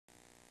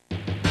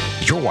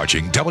You're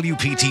watching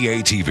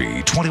WPTA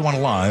TV 21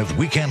 Alive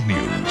Weekend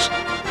News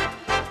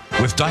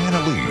with Diana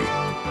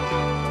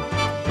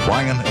Lee,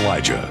 Ryan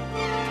Elijah,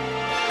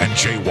 and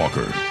Jay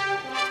Walker.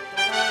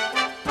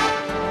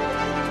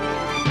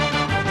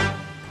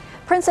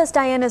 Princess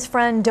Diana's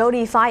friend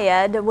Dodi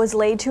Fayed was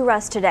laid to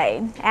rest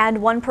today, and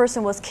one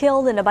person was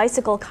killed in a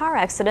bicycle car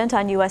accident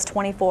on US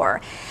 24.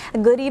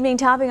 Good evening.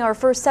 Topping our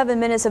first 7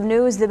 minutes of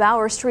news, the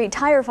Bauer Street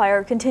tire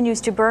fire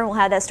continues to burn. We'll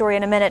have that story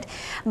in a minute.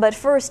 But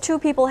first, 2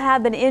 people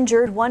have been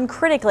injured, one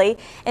critically,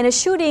 in a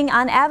shooting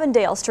on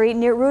Avondale Street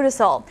near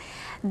Rudisell.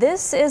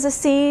 This is a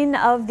scene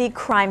of the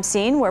crime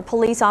scene where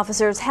police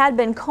officers had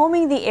been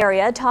combing the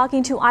area,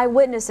 talking to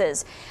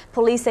eyewitnesses.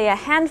 Police say a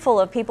handful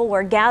of people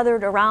were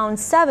gathered around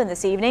 7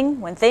 this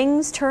evening when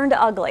things turned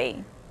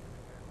ugly.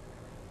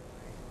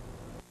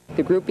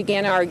 The group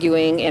began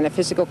arguing and a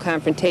physical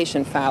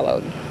confrontation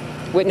followed.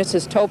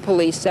 Witnesses told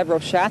police several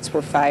shots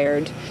were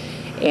fired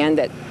and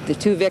that the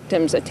 2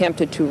 victims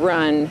attempted to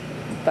run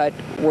but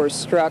were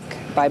struck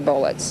by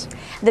bullets.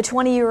 The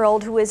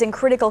 20-year-old who is in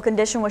critical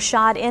condition was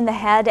shot in the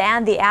head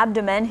and the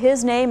abdomen.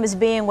 His name is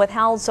being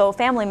withheld so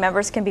family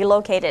members can be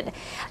located.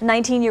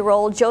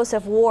 19-year-old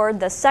Joseph Ward,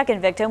 the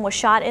second victim, was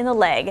shot in the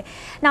leg.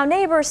 Now,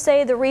 neighbors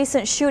say the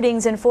recent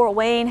shootings in Fort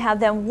Wayne have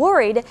them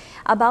worried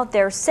about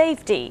their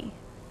safety.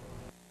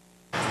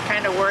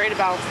 Kind of worried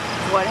about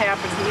what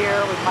happened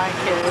here with my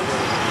kids.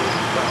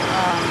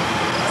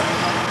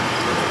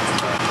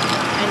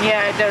 And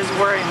yeah, it does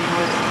worry me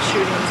with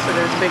shootings that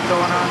are big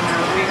going on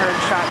there. We heard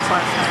shots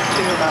last night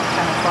too, about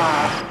 10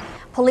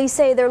 o'clock. Police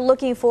say they're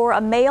looking for a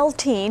male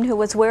teen who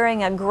was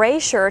wearing a gray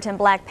shirt and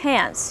black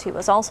pants. He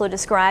was also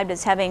described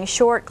as having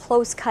short,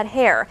 close-cut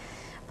hair.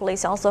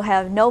 Police also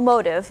have no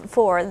motive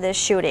for this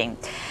shooting.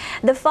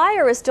 The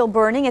fire is still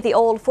burning at the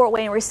old Fort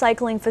Wayne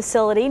recycling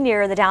facility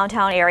near the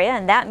downtown area,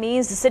 and that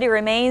means the city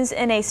remains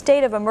in a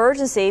state of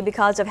emergency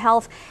because of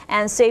health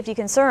and safety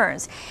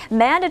concerns.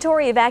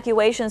 Mandatory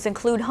evacuations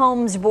include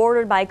homes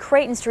bordered by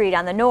Creighton Street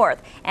on the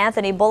north,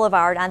 Anthony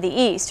Boulevard on the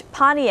east,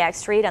 Pontiac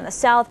Street on the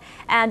south,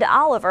 and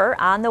Oliver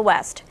on the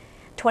west.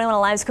 21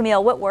 Alive's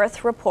Camille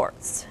Whitworth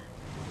reports.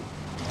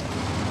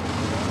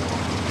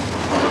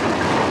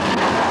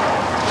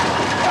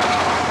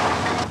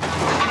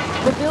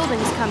 The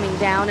building's coming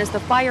down as the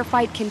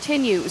firefight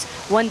continues,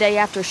 one day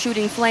after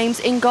shooting flames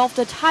engulfed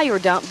a tire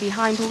dump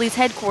behind police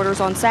headquarters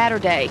on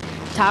Saturday.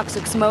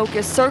 Toxic smoke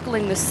is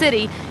circling the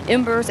city.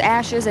 Embers,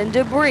 ashes, and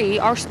debris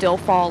are still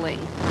falling.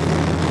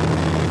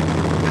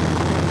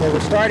 Where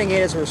we're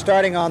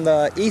starting on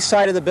the east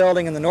side of the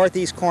building in the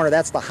northeast corner.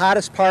 That's the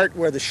hottest part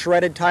where the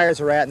shredded tires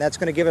are at, and that's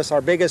going to give us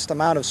our biggest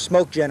amount of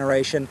smoke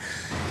generation,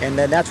 and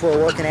then that's where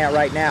we're working at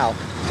right now.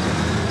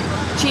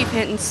 Chief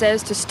Hinton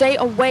says to stay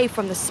away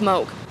from the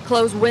smoke,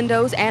 close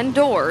windows and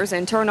doors,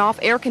 and turn off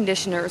air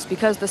conditioners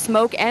because the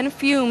smoke and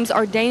fumes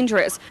are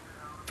dangerous.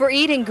 For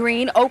Eden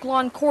Green,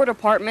 Oaklawn Court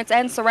Apartments,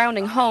 and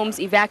surrounding homes,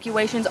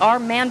 evacuations are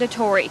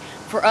mandatory.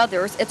 For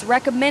others, it's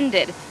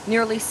recommended.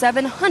 Nearly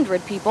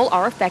 700 people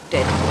are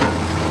affected.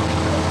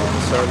 I'm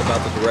concerned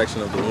about the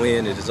direction of the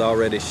wind. It has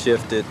already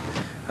shifted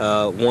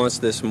once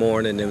this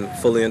morning, and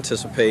fully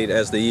anticipate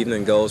as the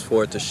evening goes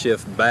for it to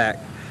shift back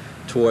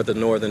toward the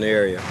northern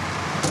area.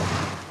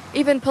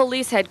 Even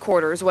police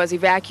headquarters was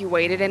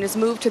evacuated and is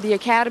moved to the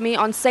Academy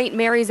on St.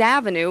 Mary's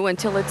Avenue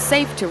until it's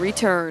safe to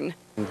return.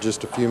 In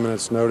just a few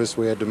minutes' notice,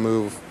 we had to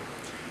move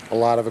a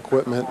lot of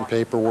equipment and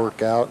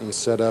paperwork out and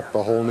set up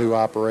a whole new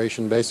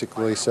operation,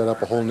 basically set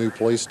up a whole new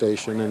police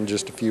station in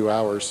just a few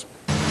hours.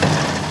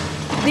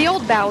 The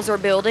old Bowser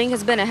building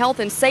has been a health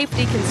and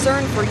safety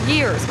concern for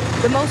years.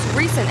 The most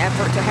recent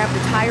effort to have the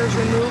tires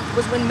removed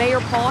was when Mayor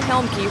Paul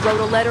Helmke wrote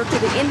a letter to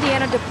the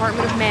Indiana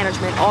Department of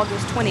Management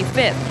August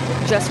 25th,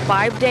 just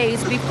 5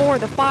 days before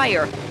the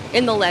fire.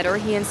 In the letter,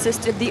 he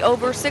insisted the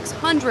over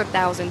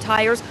 600,000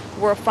 tires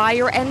were a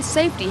fire and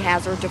safety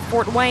hazard to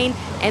Fort Wayne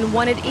and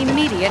wanted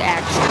immediate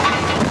action.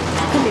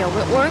 Camille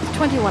Whitworth,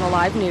 21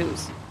 Alive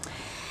News.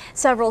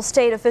 Several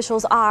state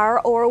officials are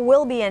or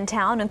will be in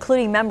town,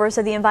 including members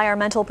of the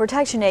Environmental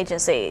Protection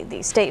Agency,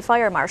 the state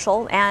fire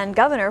marshal, and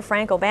Governor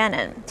Frank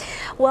O'Bannon.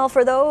 Well,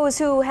 for those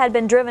who had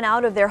been driven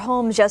out of their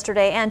homes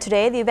yesterday and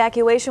today, the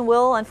evacuation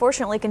will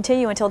unfortunately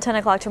continue until 10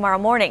 o'clock tomorrow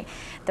morning.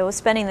 Those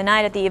spending the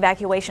night at the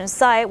evacuation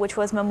site, which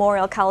was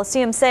Memorial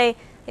Coliseum, say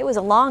it was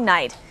a long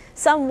night.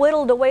 Some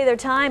whittled away their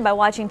time by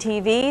watching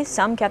TV.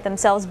 Some kept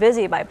themselves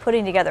busy by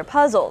putting together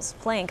puzzles,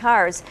 playing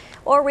cards,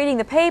 or reading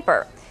the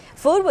paper.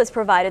 Food was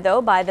provided, though,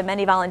 by the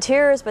many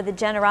volunteers, but the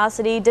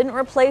generosity didn't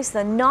replace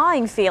the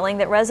gnawing feeling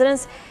that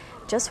residents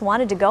just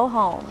wanted to go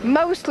home.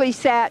 Mostly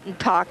sat and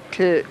talked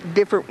to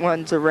different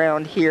ones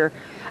around here.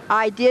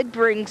 I did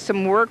bring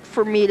some work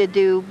for me to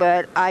do,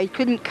 but I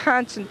couldn't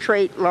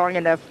concentrate long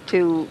enough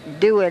to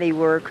do any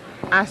work.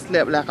 I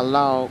slept like a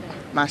log.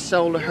 My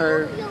shoulder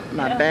hurt,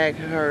 my back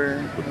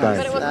hurt,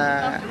 my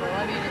side.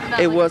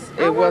 It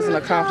wasn't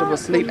a comfortable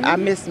sleep. I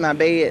missed my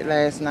bed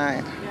last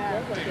night.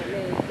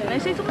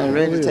 I'm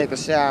ready to take a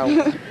shower.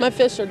 My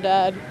fish are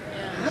dead.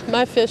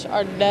 My fish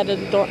are dead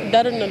in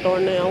the door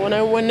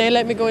now. When they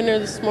let me go in there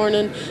this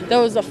morning, there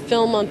was a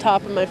film on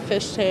top of my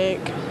fish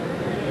tank.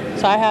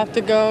 So I have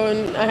to go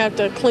and I have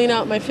to clean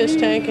out my fish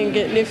tank and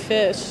get new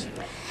fish.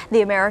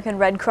 The American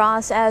Red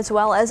Cross, as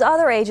well as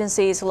other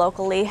agencies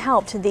locally,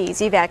 helped these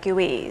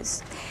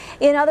evacuees.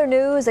 In other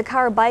news, a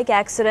car-bike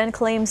accident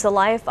claims the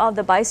life of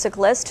the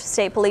bicyclist.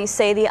 State police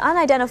say the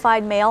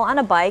unidentified male on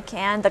a bike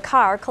and the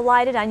car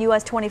collided on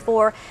US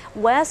 24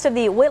 west of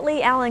the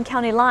Whitley-Allen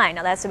County line.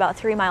 Now, that's about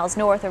 3 miles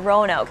north of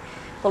Roanoke.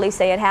 Police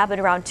say it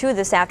happened around 2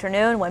 this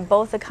afternoon when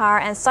both the car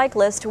and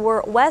cyclist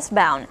were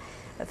westbound.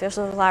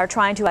 Officials are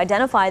trying to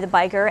identify the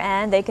biker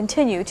and they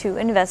continue to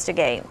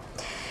investigate.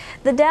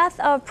 The death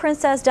of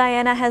Princess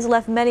Diana has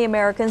left many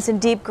Americans in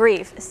deep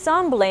grief,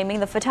 some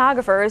blaming the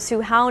photographers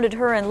who hounded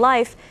her in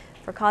life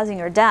for causing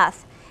her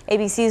death.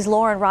 ABC's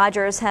Lauren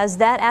Rogers has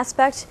that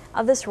aspect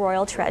of this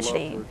royal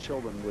tragedy.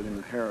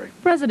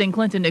 President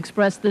Clinton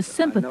expressed the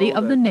sympathy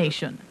of the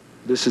nation.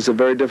 This is a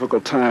very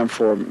difficult time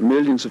for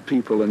millions of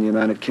people in the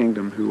United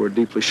Kingdom who are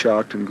deeply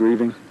shocked and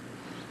grieving.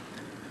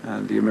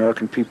 The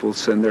American people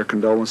send their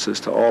condolences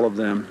to all of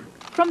them.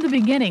 From the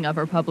beginning of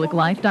her public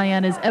life,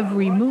 Diana's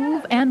every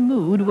move and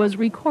mood was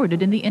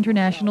recorded in the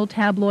international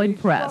tabloid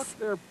press.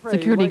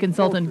 Security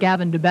consultant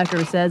Gavin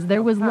DeBecker says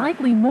there was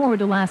likely more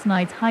to last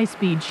night's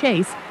high-speed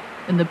chase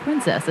than the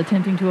princess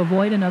attempting to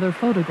avoid another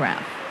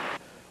photograph.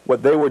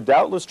 What they were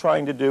doubtless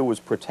trying to do was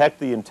protect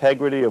the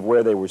integrity of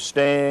where they were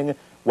staying,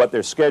 what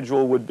their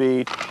schedule would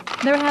be.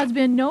 There has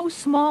been no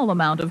small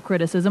amount of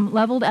criticism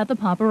leveled at the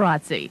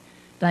paparazzi.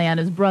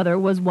 Diana's brother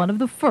was one of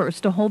the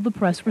first to hold the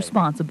press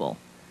responsible.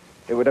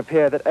 It would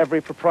appear that every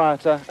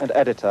proprietor and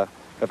editor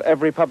of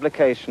every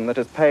publication that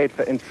has paid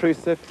for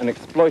intrusive and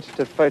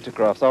exploitative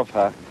photographs of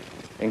her,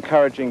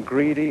 encouraging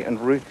greedy and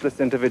ruthless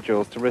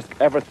individuals to risk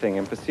everything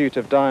in pursuit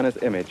of Diana's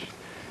image,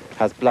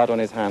 has blood on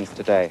his hands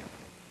today.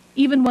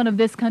 Even one of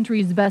this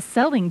country's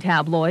best-selling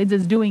tabloids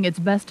is doing its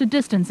best to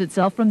distance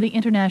itself from the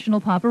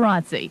international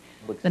paparazzi.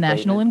 The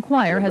National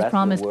Enquirer has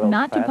promised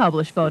not to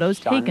publish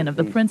photos taken of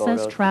the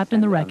princess trapped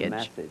in the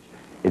wreckage.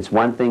 It's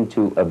one thing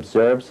to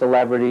observe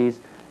celebrities,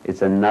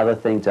 it's another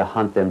thing to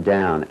hunt them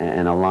down,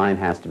 and a line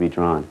has to be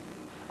drawn.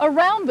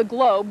 Around the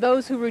globe,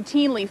 those who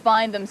routinely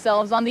find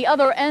themselves on the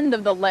other end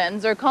of the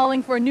lens are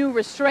calling for new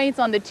restraints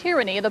on the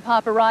tyranny of the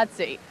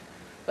paparazzi.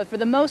 But for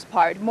the most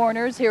part,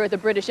 mourners here at the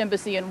British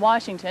Embassy in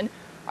Washington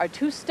are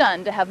too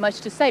stunned to have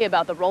much to say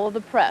about the role of the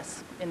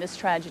press in this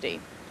tragedy.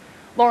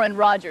 Lauren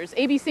Rogers,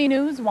 ABC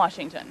News,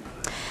 Washington.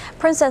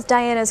 Princess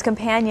Diana's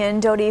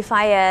companion, Dodi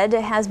Fayed,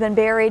 has been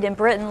buried in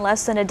Britain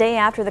less than a day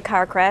after the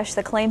car crash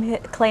that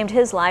claimed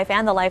his life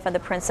and the life of the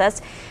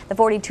princess. The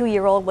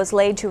 42-year-old was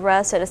laid to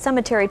rest at a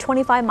cemetery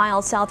 25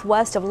 miles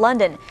southwest of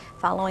London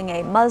following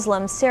a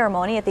Muslim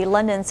ceremony at the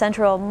London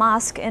Central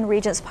Mosque in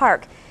Regent's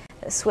Park.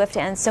 The swift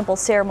and simple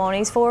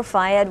ceremonies for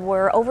Fayed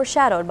were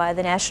overshadowed by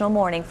the national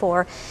mourning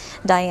for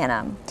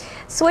Diana.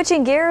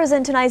 Switching gears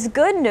in tonight's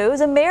good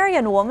news, a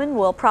Marion woman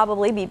will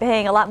probably be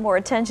paying a lot more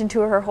attention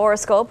to her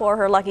horoscope or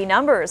her lucky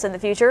numbers in the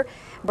future.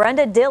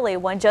 Brenda Dilley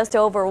won just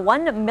over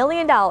 $1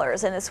 million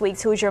in this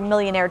week's Who's Your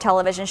Millionaire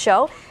television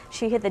show.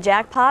 She hit the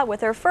jackpot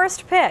with her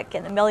first pick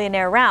in the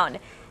millionaire round.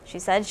 She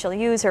said she'll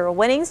use her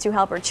winnings to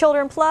help her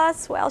children,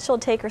 plus, well, she'll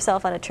take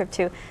herself on a trip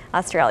to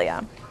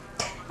Australia.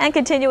 And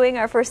continuing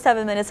our first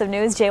 7 minutes of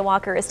news, Jay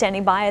Walker is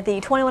standing by at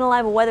the 21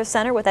 Alive Weather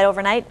Center with that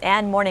overnight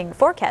and morning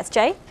forecast.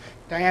 Jay?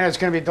 Diana, it's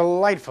going to be a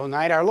delightful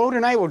night. Our low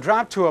tonight will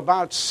drop to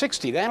about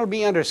 60. That'll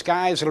be under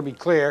skies. It'll be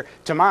clear.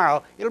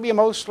 Tomorrow, it'll be a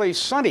mostly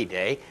sunny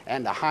day,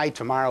 and the high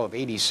tomorrow of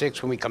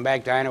 86. When we come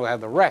back, Diana will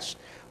have the rest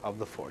of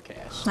the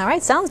forecast. All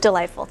right, sounds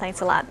delightful.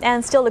 Thanks a lot.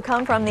 And still to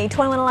come from the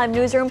 21 Alive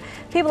newsroom,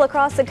 people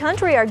across the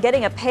country are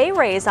getting a pay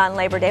raise on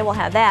Labor Day. We'll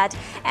have that.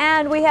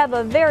 And we have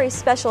a very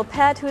special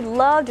pet who'd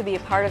love to be a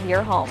part of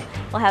your home.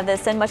 We'll have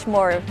this and much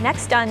more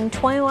next on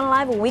 21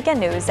 Alive Weekend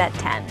News at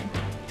 10.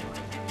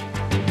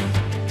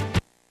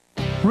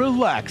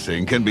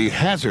 Relaxing can be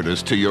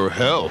hazardous to your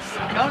health.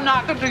 Don't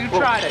knock until you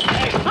tried it.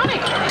 Hey,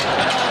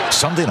 honey.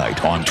 Sunday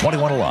night on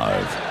 21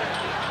 Alive.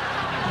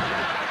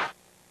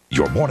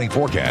 Your morning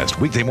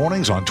forecast, weekday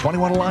mornings on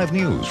 21 Alive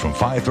News from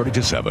 5:30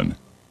 to 7.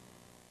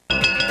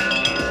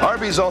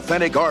 Arby's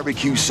Authentic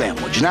Barbecue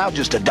Sandwich, now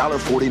just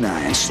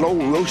 $1.49. Slow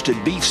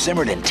roasted beef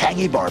simmered in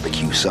tangy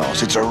barbecue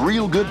sauce. It's a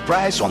real good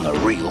price on the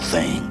real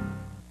thing.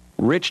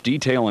 Rich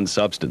detail and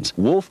substance.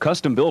 Wolf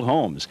Custom Built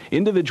Homes.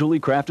 Individually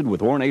crafted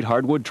with ornate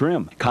hardwood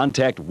trim.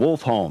 Contact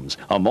Wolf Homes,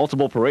 a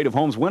multiple Parade of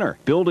Homes winner.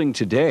 Building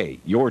today,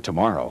 your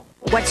tomorrow.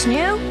 What's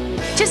new?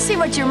 Just see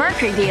what your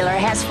Mercury dealer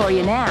has for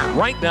you now.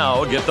 Right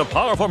now, get the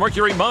powerful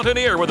Mercury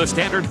Mountaineer with a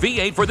standard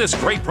V8 for this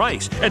great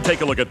price. And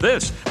take a look at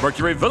this.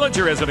 Mercury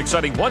Villager has an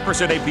exciting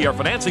 1% APR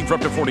financing for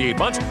up to 48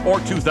 months or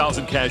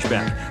 $2,000 cash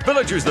back.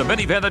 Villager's the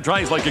minivan that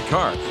drives like a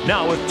car.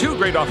 Now with 2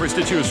 great offers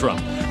to choose from.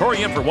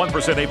 Hurry in for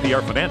 1%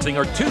 APR financing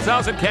or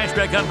 $2,000 cash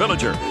back on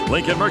Villager.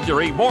 Lincoln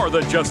Mercury, more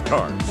than just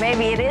cars.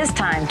 Maybe it is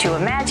time to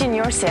imagine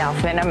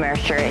yourself in a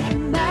Mercury.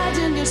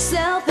 Imagine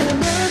yourself in a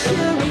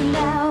Mercury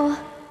now.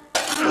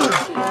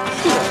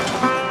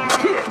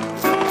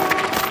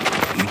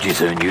 You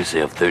just earned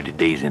yourself 30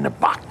 days in a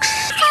box.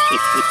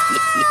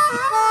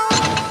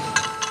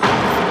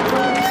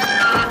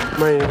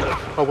 Man,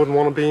 I wouldn't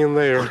want to be in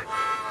there.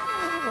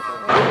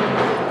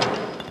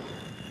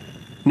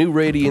 New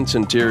Radiance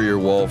interior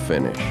wall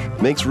finish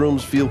makes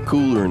rooms feel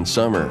cooler in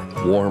summer,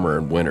 warmer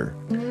in winter.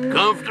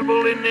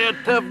 Comfortable in there,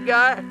 tough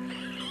guy?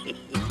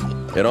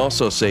 It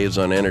also saves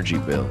on energy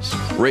bills.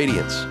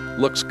 Radiance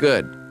looks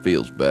good,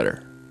 feels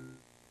better.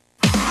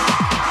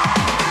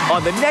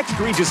 On the next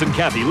Regis and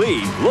Kathy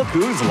Lee, look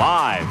who's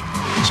live.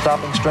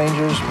 Stopping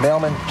strangers,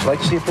 mailmen, like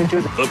to see a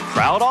picture? The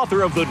proud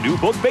author of the new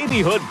book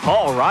Babyhood,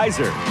 Paul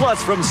Reiser.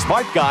 Plus from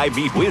Smart Guy,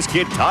 meet whiz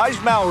kid Taj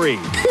Mowry.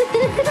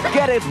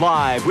 Get it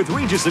live with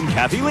Regis and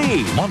Kathy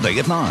Lee. Monday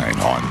at 9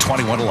 on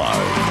 21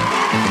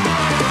 Alive.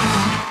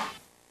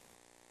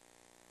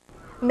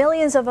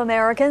 Millions of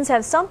Americans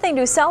have something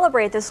to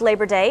celebrate this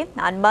Labor Day.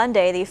 On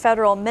Monday, the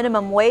federal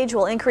minimum wage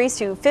will increase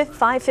to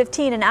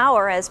 $5.15 an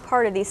hour as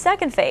part of the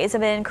second phase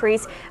of an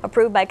increase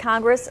approved by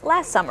Congress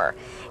last summer.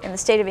 In the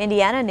state of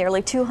Indiana,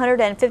 nearly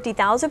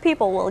 250,000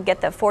 people will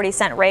get the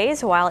 40-cent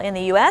raise, while in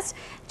the U.S.,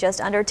 just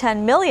under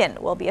 10 million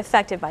will be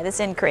affected by this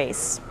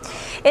increase.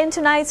 In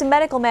tonight's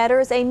Medical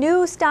Matters, a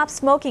new stop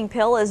smoking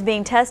pill is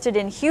being tested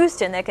in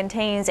Houston that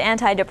contains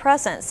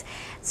antidepressants.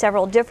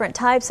 Several different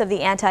types of the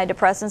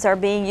antidepressants are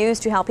being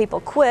used to help people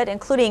quit,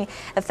 including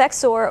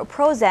Effexor,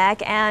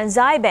 Prozac, and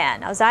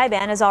Zyban. Now,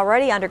 Zyban has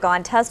already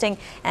undergone testing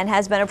and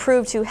has been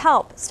approved to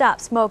help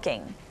stop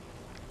smoking.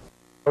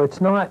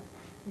 It's not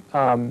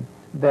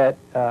that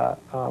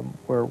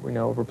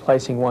we're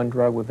replacing one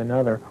drug with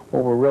another.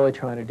 What we're really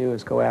trying to do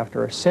is go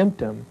after a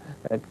symptom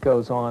that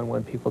goes on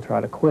when people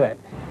try to quit.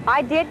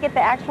 I did get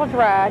the actual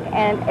drug,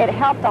 and it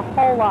helped a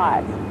whole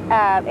lot.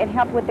 It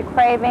helped with the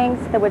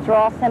cravings, the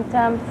withdrawal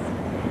symptoms.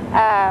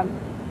 I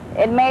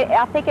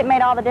think it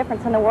made all the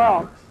difference in the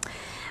world.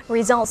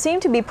 Results seem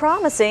to be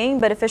promising,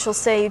 but officials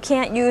say you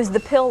can't use the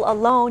pill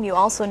alone. You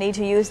also need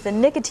to use the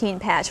nicotine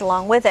patch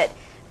along with it.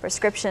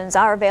 Prescriptions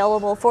are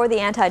available for the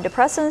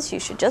antidepressants. You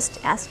should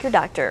just ask your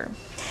doctor.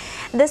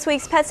 This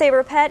week's Pet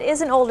Saver pet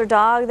is an older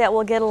dog that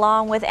will get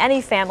along with any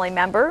family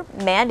member.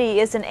 Mandy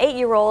is an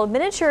 8-year-old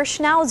miniature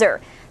schnauzer.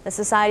 The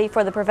Society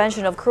for the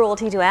Prevention of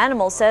Cruelty to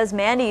Animals says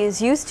Mandy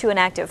is used to an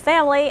active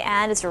family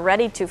and is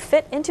ready to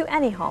fit into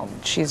any home.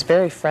 She's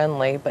very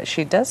friendly, but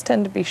she does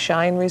tend to be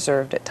shy and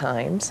reserved at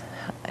times.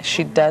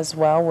 She does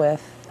well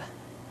with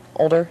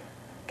older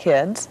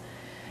kids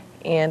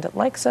and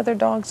likes other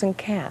dogs and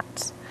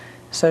cats,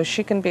 so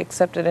she can be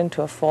accepted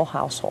into a full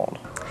household.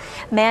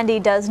 Mandy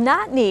does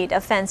not need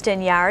a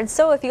fenced-in yard,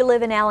 so if you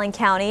live in Allen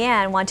County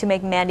and want to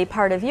make Mandy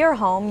part of your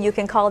home, you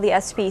can call the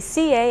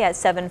SPCA at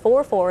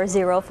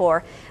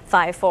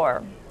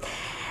 744-0454.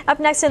 Up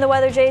next in the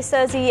weather, Jay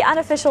says the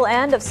unofficial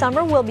end of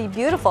summer will be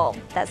beautiful.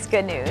 That's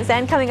good news.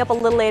 And coming up a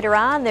little later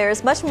on,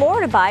 there's much more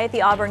to buy at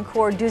the Auburn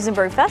Cord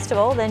Duesenberg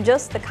Festival than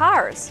just the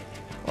cars.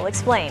 We'll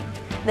explain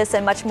this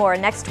and much more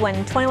next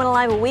when 21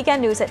 Alive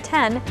Weekend News at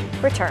 10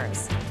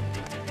 returns.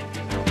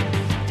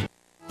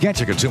 Get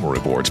your Consumer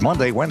Reports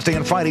Monday, Wednesday,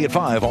 and Friday at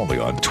 5 only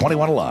on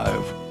 21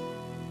 Alive.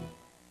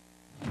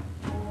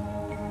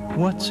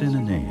 What's in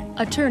a name?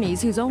 Attorneys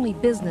whose only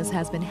business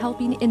has been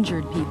helping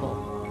injured people.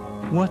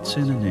 What's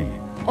in a name?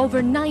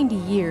 Over 90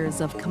 years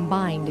of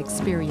combined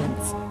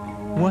experience.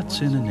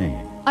 What's in a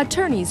name?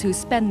 Attorneys who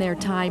spend their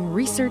time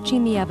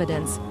researching the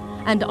evidence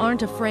and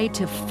aren't afraid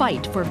to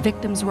fight for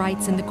victims'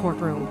 rights in the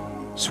courtroom.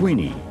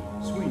 Sweeney,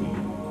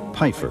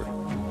 Pfeiffer,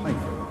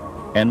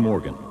 and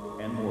Morgan.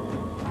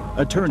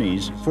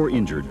 Attorneys for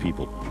injured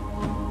people.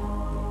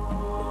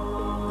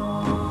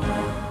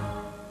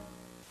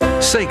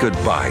 Say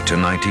goodbye to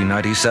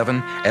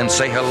 1997 and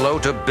say hello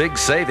to big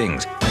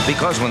savings.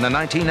 Because when the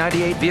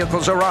 1998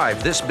 vehicles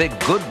arrive, this big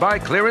goodbye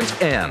clearance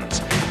ends.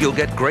 You'll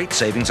get great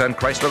savings on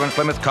Chrysler and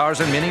Plymouth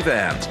cars and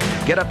minivans.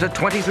 Get up to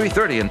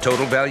 $2,330 in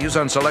total values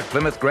on select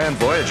Plymouth Grand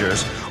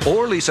Voyagers,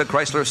 or lease a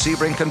Chrysler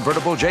Sebring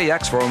convertible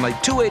JX for only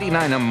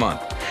 $289 a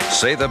month.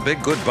 Say the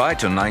big goodbye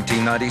to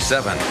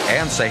 1997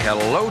 and say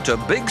hello to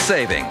big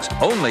savings,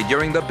 only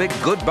during the big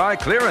goodbye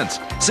clearance.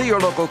 See your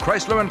local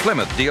Chrysler and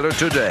Plymouth dealer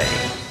today.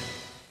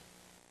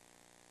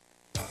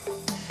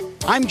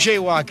 I'm Jay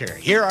Walker.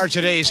 Here are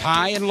today's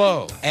high and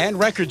low and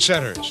record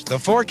setters. The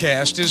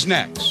forecast is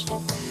next.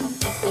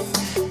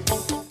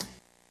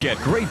 Get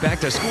great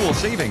back-to-school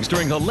savings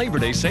during the Labor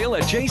Day sale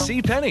at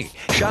JCPenney.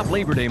 Shop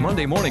Labor Day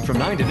Monday morning from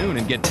 9 to noon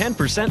and get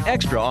 10%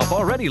 extra off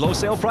already low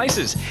sale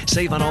prices.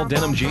 Save on all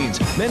denim jeans.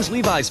 Men's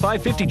Levi's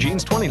 550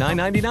 jeans,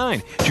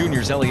 $29.99.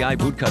 Juniors LEI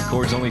bootcut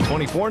cords, only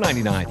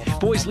 $24.99.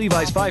 Boys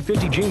Levi's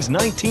 550 jeans,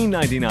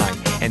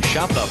 $19.99. And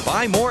shop the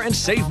Buy More and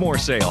Save More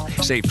sale.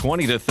 Save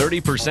 20 to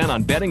 30%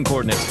 on bedding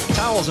coordinates,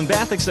 towels and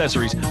bath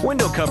accessories,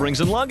 window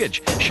coverings, and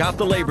luggage. Shop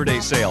the Labor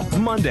Day sale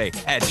Monday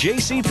at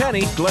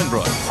JCPenney,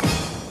 Glenbrook.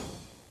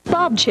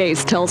 Bob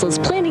Chase tells us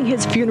planning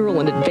his funeral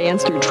in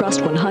advance through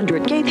Trust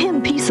 100 gave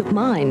him peace of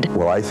mind.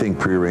 Well, I think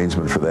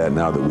prearrangement for that,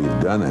 now that we've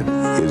done it,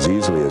 is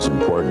easily as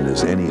important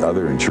as any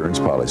other insurance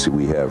policy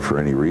we have for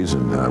any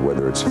reason,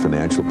 whether it's a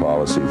financial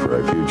policy for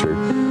our future,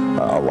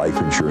 a life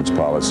insurance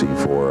policy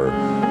for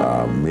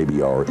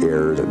maybe our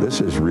heirs. This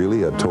is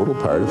really a total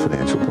part of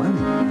financial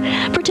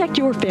planning. Protect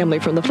your family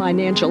from the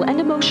financial and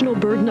emotional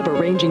burden of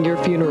arranging your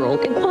funeral.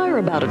 Inquire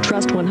about a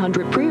Trust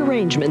 100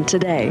 prearrangement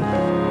today.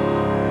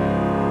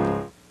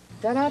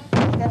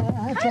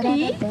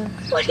 Honey,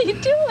 what are you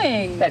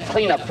doing? That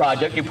cleanup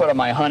project you put on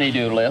my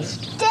honey-do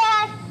list.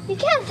 Dad, you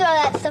can't throw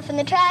that stuff in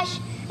the trash.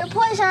 It'll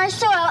poison our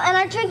soil and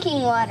our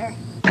drinking water.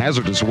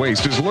 Hazardous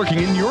waste is lurking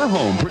in your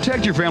home.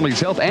 Protect your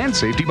family's health and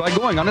safety by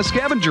going on a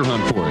scavenger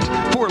hunt for it.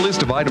 For a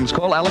list of items,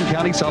 call Allen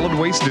County Solid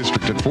Waste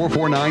District at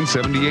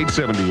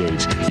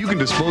 449-7878. You can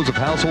dispose of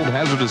household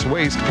hazardous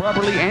waste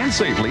properly and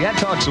safely at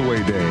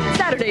Toxaway Day.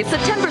 Saturday,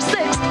 September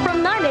 6th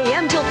from 9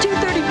 a.m. till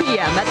 2:30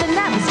 p.m. at the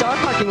Navistar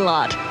parking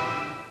lot.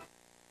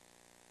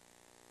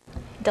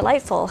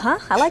 Delightful, huh?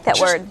 I like that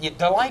word.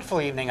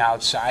 Delightful evening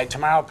outside.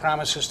 Tomorrow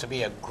promises to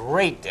be a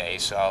great day,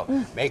 so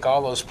make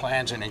all those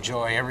plans and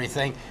enjoy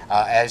everything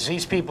as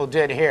these people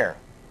did here.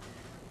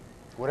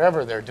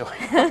 Whatever they're doing.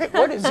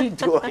 What is he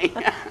doing?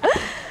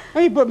 Let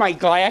me put my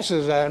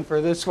glasses on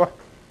for this one.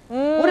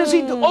 What does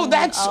he do?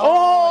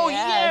 Oh,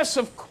 yes,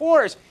 of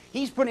course.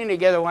 He's putting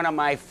together one of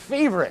my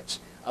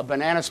favorites, a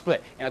banana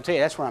split. And I'll tell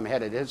you, that's where I'm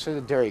headed. It's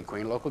the Dairy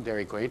Queen, local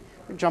Dairy Queen.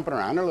 We're jumping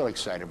around. They're a little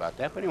excited about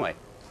that. But anyway.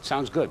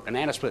 Sounds good.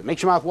 Banana split.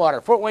 Makes your mouth water.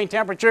 Fort Wayne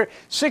temperature,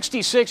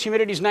 66.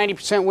 Humidity's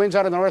 90%. Winds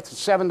out of the north at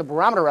 7. The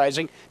barometer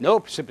rising.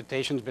 No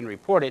precipitation has been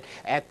reported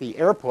at the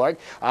airport.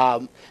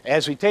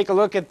 As we take a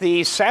look at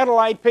the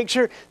satellite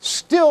picture,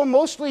 still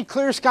mostly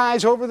clear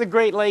skies over the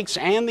Great Lakes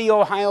and the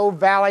Ohio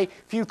Valley.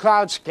 Few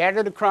clouds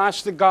scattered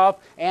across the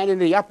Gulf and in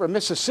the upper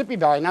Mississippi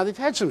Valley. Now, they've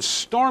had some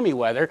stormy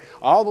weather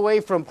all the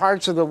way from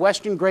parts of the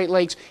western Great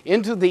Lakes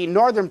into the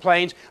northern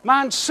plains.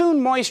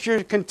 Monsoon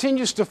moisture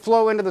continues to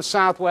flow into the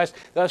southwest,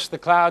 thus the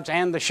clouds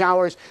and the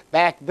showers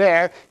back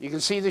there. You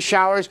can see the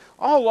showers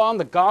all along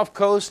the Gulf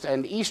Coast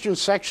and eastern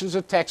sections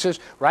of Texas,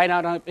 right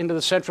out up into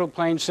the Central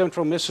Plains,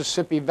 central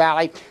Mississippi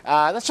Valley.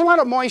 That's a lot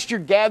of moisture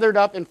gathered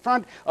up in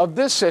front of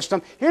this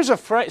system. Here's a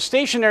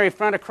stationary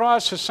front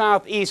across the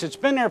southeast. It's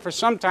been there for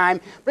some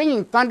time,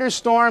 bringing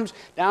thunderstorms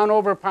down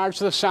over parts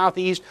of the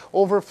southeast,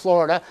 over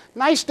Florida.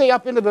 Nice day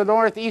up into the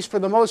northeast for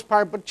the most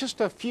part, but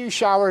just a few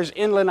showers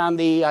inland on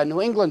the New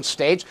England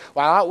states,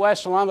 while out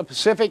west along the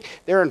Pacific,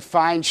 they're in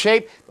fine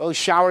shape. Those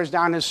showers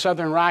down in the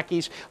southern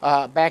Rockies,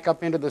 back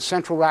up into the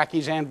central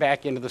Rockies and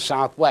back into the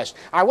southwest.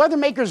 Our weather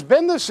makers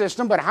bend the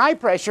system, but high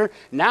pressure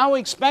now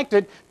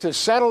expected to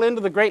settle into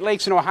the Great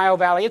Lakes and Ohio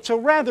Valley. It's a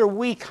rather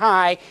weak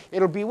high.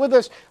 It'll be with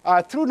us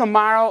through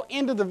tomorrow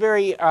into the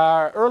very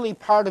early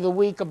part of the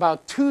week.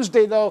 About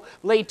Tuesday, though,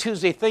 late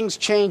Tuesday, things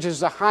change as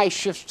the high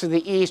shifts to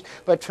the east.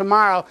 But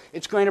tomorrow,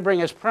 it's going to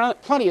bring us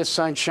plenty of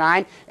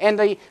sunshine, and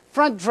the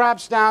front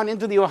drops down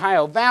into the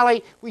Ohio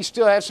Valley. We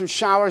still have some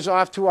showers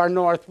off to our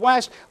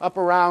northwest, up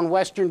around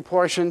western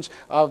portions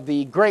of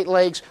the Great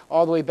Lakes,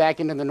 all the way back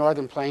into the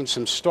northern plains.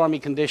 Some stormy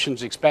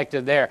conditions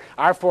expected there.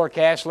 Our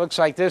forecast looks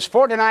like this.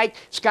 For tonight,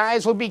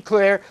 skies will be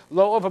clear,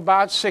 low of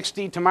about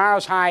 60.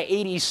 Tomorrow's high,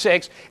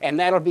 86, and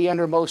that'll be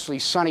under mostly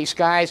sunny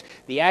skies.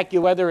 The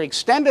AccuWeather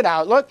extended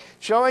outlook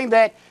showing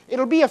that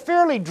it'll be a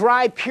fairly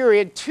dry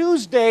period.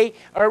 Tuesday,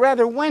 or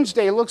rather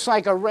Wednesday, looks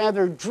like a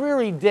rather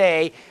dreary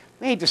day.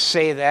 I hate to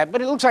say that,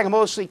 but it looks like a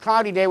mostly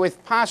cloudy day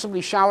with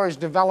possibly showers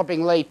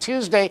developing late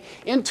Tuesday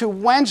into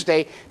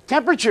Wednesday.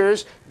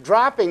 Temperatures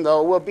dropping,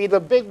 though, will be the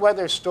big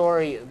weather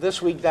story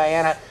this week,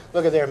 Diana.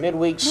 Look at there,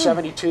 midweek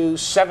 72,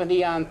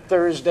 70 on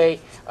Thursday,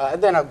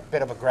 then a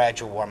bit of a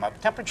gradual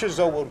warm-up. Temperatures,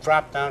 though, will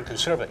drop down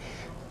considerably.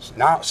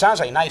 Now,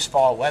 sounds like nice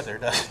fall weather,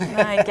 doesn't it?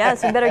 I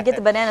guess. We better get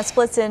the banana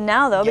splits in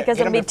now, though, because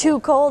it'll be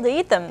too cold to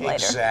eat them later.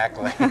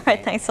 Exactly. All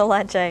right, thanks a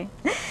lot, Jay.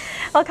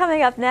 Well,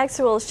 coming up next,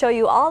 we'll show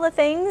you all the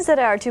things that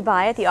are to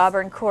buy at the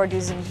Auburn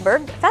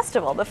Core-Duesenberg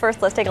Festival. But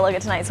first, let's take a look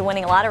at tonight's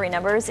winning lottery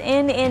numbers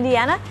in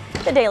Indiana.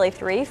 The Daily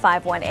 3,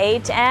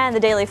 518, and the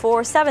Daily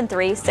 4,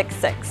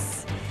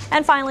 7366.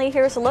 And finally,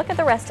 here's a look at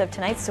the rest of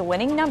tonight's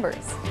winning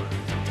numbers.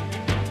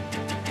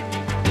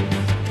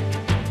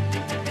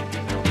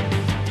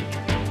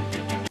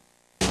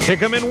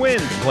 Pick 'em and win.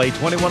 Play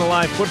 21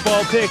 Alive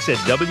football picks at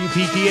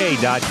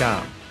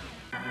WPTA.com.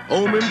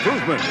 Home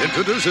Improvement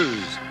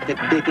introduces the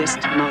biggest,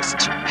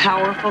 most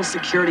powerful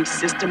security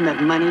system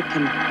that money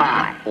can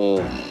buy.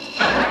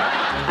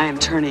 I am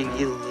turning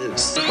you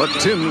loose. But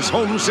Tim's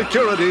home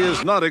security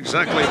is not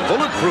exactly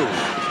bulletproof.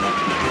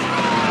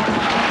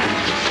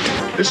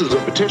 This is a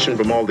petition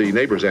from all the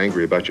neighbors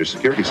angry about your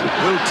security system.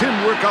 Will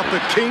Tim work out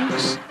the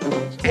kinks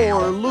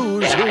or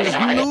lose his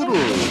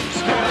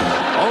noodles?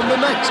 On the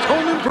next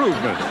Home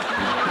Improvement.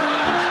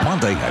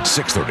 Monday at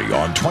 6:30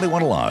 on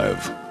 21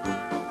 Alive.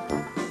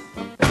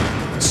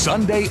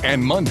 Sunday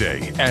and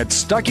Monday at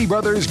Stuckey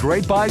Brothers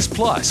Great Buys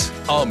Plus,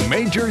 a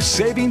major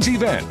savings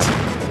event.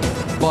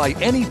 Buy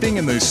anything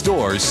in the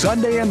store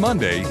Sunday and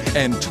Monday,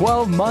 and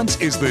 12 months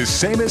is the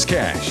same as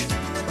cash.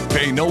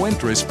 Pay no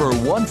interest for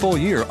 1 full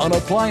year on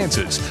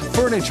appliances,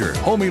 furniture,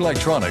 home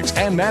electronics,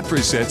 and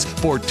mattress sets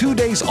for 2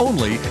 days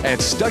only at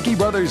Stuckey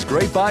Brothers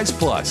Great Buys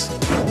Plus.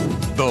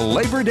 The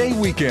Labor Day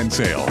Weekend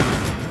Sale.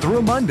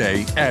 Through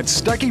Monday at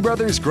Stuckey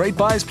Brothers Great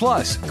Buys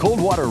Plus,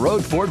 Coldwater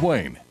Road, Fort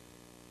Wayne.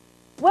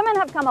 Women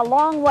have come a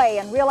long way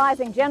in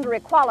realizing gender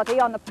equality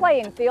on the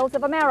playing fields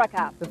of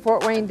America. The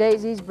Fort Wayne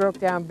Daisies broke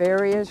down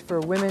barriers for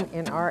women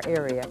in our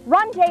area.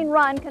 Run, Jane,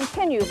 Run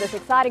continues this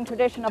exciting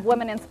tradition of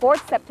women in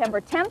sports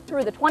September 10th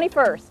through the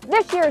 21st.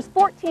 This year's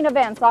 14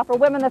 events offer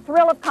women the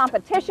thrill of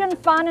competition,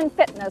 fun, and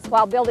fitness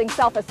while building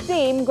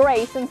self-esteem,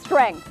 grace, and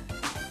strength.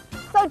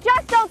 So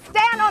just don't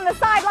stand on the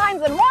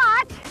sidelines and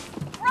watch.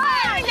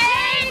 Run,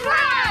 Jane,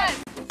 run!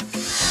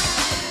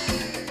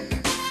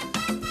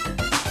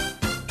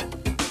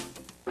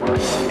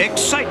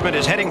 Excitement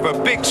is heading for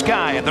Big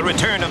Sky at the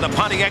return of the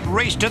Pontiac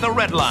Race to the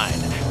Red Line.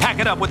 Pack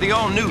it up with the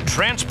all-new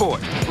Transport,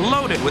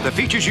 loaded with the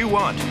features you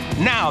want.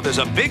 Now there's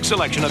a big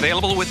selection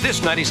available with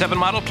this 97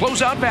 model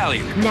closeout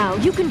value. Now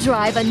you can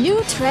drive a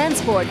new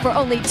Transport for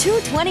only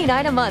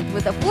 $229 a month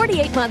with a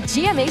 48-month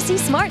GMAC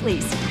Smart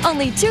Lease.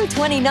 Only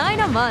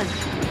 $229 a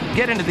month.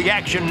 Get into the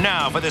action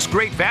now for this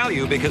great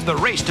value because the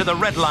race to the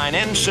Red Line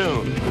ends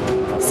soon.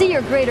 See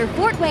your Greater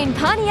Fort Wayne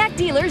Pontiac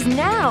dealers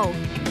now.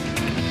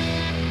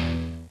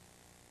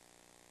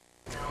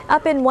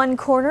 Up in one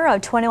corner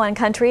of 21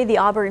 Country, the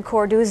Auburn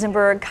Core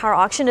Duesenberg car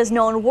auction is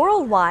known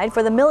worldwide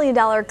for the $1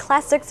 million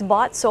classics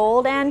bought,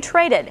 sold, and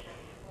traded.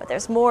 But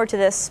there's more to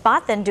this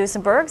spot than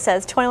Duesenberg,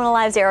 says 21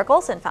 Alive's Eric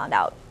Olson found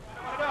out.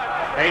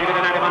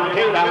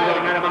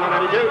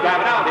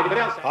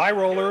 High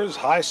rollers,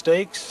 high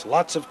stakes,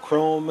 lots of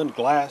chrome and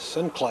glass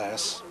and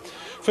class.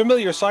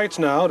 Familiar sights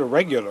now to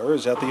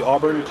regulars at the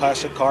Auburn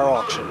Classic Car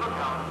Auction.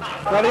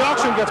 Now, the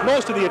auction gets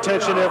most of the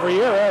attention every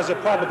year, as it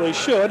probably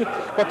should,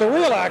 but the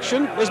real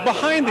action is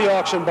behind the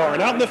auction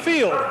barn, out in the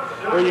field,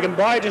 where you can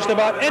buy just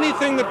about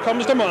anything that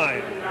comes to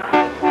mind.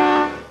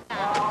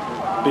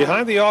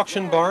 Behind the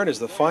auction barn is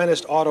the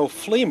finest auto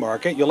flea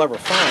market you'll ever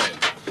find.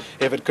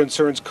 If it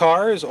concerns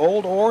cars,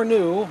 old or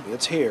new,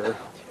 it's here.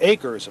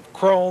 Acres of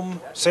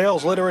chrome,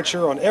 sales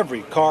literature on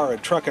every car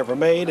and truck ever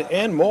made,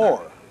 and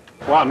more.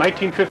 Wow,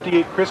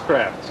 1958 Chris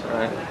Crafts.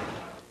 Right.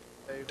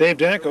 Dave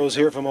Danko's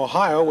here from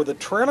Ohio with a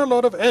trailer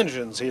load of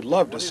engines he'd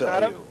love to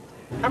sell you.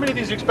 How many of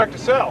these do you expect to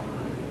sell?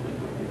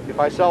 If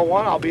I sell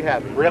one, I'll be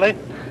happy. Really?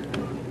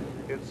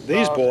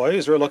 These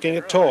boys are looking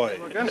at toys.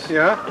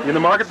 Yeah? You in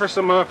the market for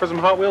some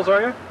Hot Wheels,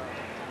 are you?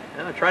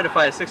 Yeah, I tried to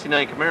find a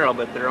 69 Camaro,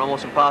 but they're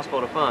almost impossible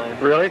to find.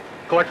 Really?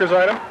 Collector's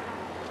item?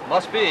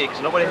 Must be,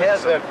 because nobody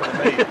has it for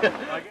me.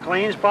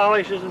 Cleans,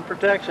 polishes, and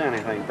protects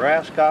anything.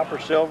 Brass, copper,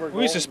 silver, gold.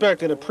 We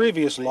suspect in a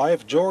previous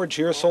life, George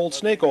here sold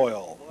snake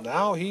oil.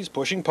 Now he's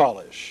pushing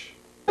polish.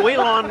 We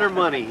launder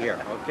money here,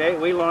 okay?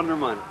 We launder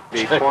money.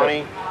 Be 20,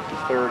 30,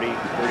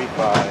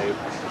 35,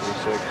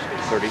 36,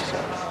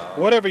 37.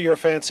 Whatever your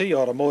fancy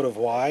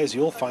automotive-wise,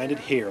 you'll find it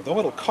here, though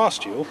it'll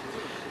cost you.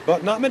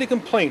 But not many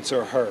complaints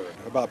are heard,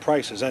 about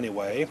prices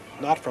anyway,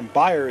 not from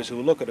buyers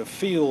who look at a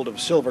field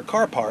of silver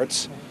car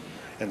parts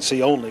and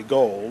see only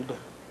gold.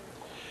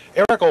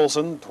 Eric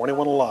Olson,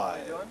 21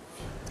 Alive.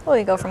 Well,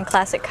 we go from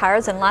classic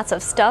cars and lots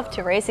of stuff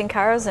to racing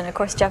cars, and of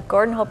course Jeff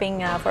Gordon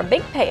hoping for a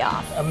big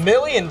payoff. $1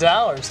 million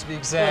to be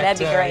exact. Yeah,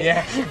 that'd be great.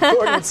 Yeah,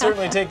 Gordon would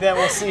certainly take that.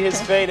 We'll see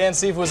his fate and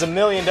see if it was $1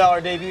 million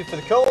debut for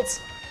the Colts,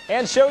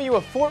 and show you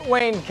a Fort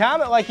Wayne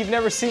Comet like you've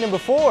never seen him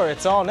before.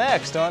 It's all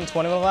next on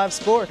 21 Alive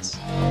Sports.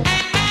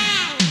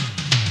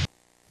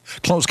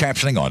 Closed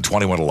captioning on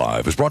 21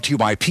 Alive is brought to you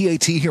by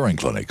PAT Hearing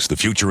Clinics. The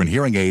future in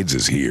hearing aids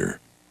is here.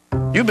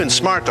 You've been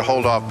smart to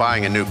hold off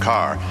buying a new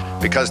car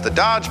because the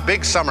Dodge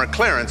Big Summer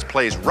Clearance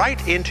plays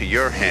right into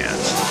your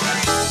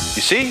hands.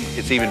 You see,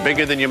 it's even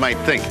bigger than you might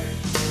think.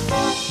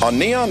 On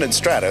Neon and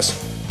Stratus,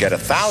 get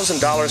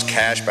 $1,000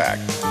 cash back.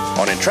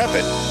 On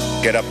Intrepid,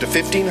 get up to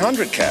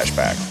 $1,500 cash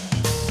back.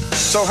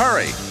 So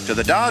hurry to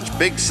the Dodge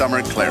Big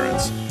Summer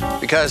Clearance,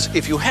 because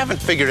if you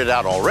haven't figured it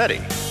out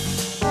already,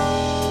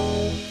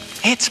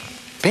 it's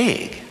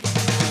big.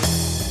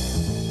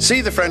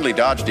 See the friendly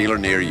Dodge dealer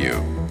near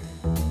you.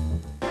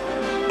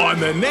 On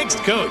the next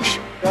coach,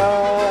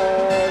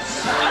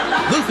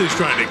 Luther's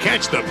trying to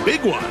catch the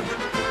big one.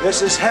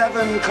 This is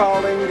heaven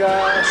calling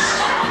us.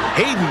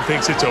 Hayden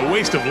thinks it's a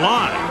waste of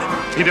line.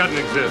 He doesn't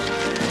exist.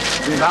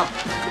 Now,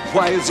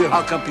 why is it?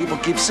 How come people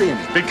keep seeing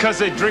it? Because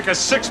they drink a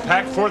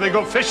six-pack before they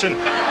go fishing.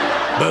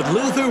 But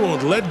Luther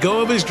won't let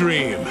go of his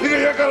dream.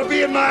 You're going to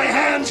be in my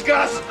hands,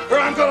 Gus, or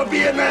I'm going to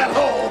be in that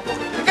hole.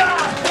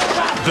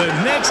 The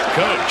next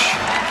coach.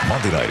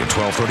 Monday night at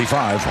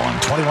 12:35 on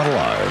 21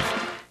 Alive.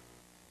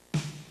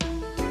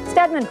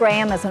 Stedman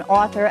Graham is an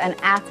author, an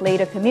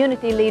athlete, a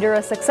community leader,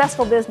 a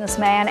successful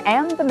businessman,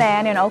 and the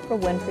man in Oprah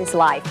Winfrey's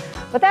life.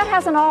 But that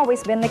hasn't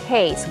always been the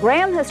case.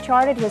 Graham has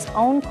charted his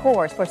own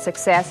course for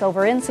success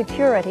over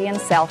insecurity and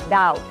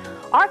self-doubt.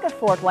 Arc at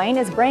Fort Wayne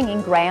is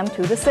bringing Graham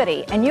to the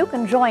city, and you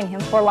can join him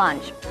for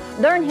lunch.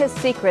 Learn his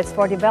secrets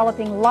for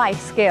developing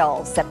life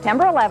skills.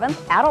 September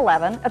 11th at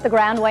 11 at the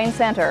Grand Wayne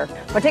Center.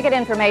 For ticket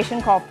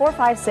information, call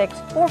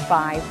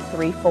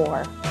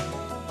 456-4534.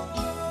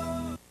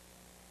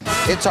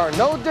 It's our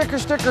No Dicker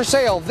Sticker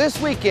sale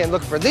this weekend.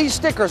 Look for these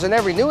stickers in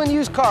every new and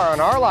used car on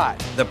our lot.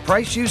 The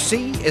price you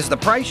see is the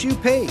price you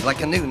pay,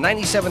 like a new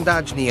 97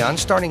 Dodge Neon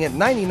starting at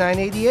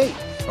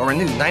 $99.88, or a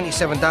new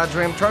 97 Dodge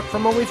Ram truck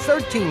from only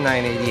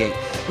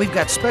 $13,988. We've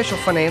got special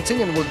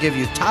financing and we'll give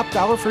you top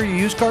dollar for your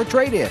used car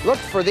trade-in. Look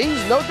for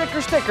these No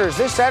Dicker stickers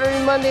this Saturday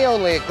and Monday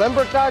only at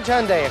Glenbrook Dodge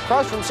Hyundai,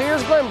 across from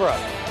Sears Glenbrook.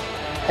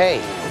 Hey,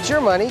 it's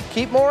your money.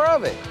 Keep more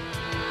of it.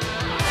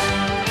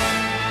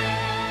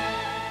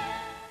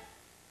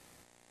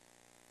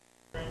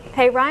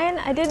 Hey Ryan,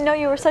 I didn't know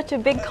you were such a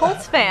big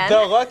Colts fan.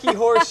 The lucky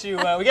horseshoe.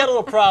 We got a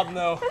little problem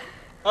though.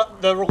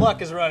 The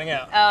luck is running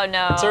out. Oh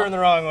no. Turn the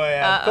wrong way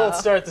out. Colts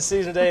start the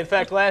season today. In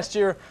fact, last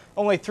year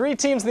only 3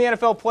 teams in the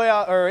NFL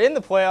in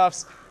the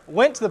playoffs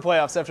went to the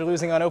playoffs after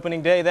losing on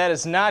opening day. That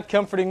is not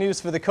comforting news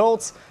for the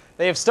Colts.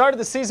 They have started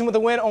the season with a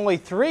win only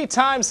 3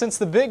 times since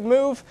the big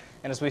move.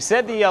 And as we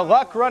said, the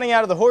luck running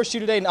out of the horseshoe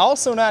today, and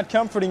also not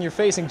comforting. You're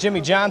facing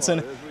Jimmy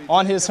Johnson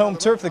on his home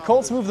turf. The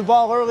Colts moved the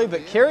ball early,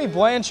 but Kerry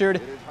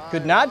Blanchard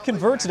could not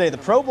convert today. The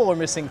Pro Bowler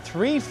missing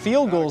 3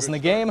 field goals in the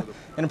game.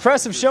 An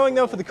impressive showing,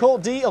 though, for the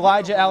Colt D.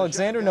 Elijah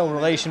Alexander, no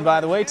relation,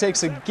 by the way,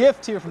 takes a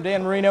gift here from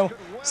Dan Marino.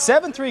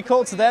 7-3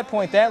 Colts at that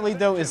point. That lead,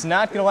 though, is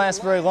not going to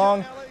last very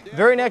long.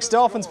 Very next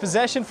Dolphins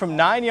possession from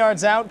 9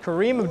 yards out.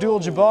 Kareem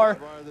Abdul-Jabbar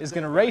is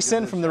going to race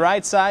in from the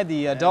right side.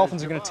 The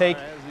Dolphins are going to take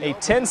a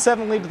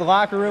 10-7 lead to the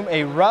locker room.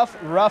 A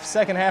rough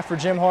second half for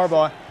Jim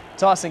Harbaugh,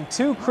 tossing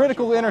 2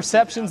 critical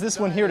interceptions. This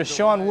one here to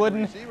Sean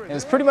Wooden, and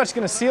is pretty much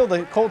going to seal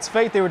the Colts'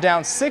 fate. They were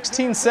down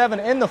 16-7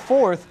 in the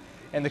 4th,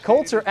 and the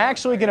Colts are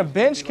actually going to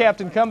bench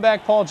captain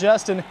comeback Paul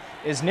Justin.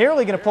 Is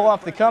nearly going to pull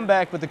off the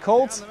comeback, but the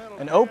Colts,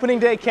 an opening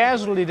day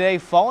casualty day,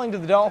 falling to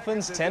the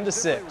Dolphins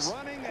 10-6.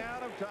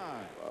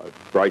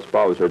 Bryce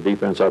Bowers, our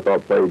defense, I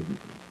thought played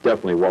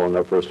definitely well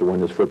enough for us to win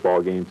this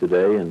football game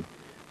today, and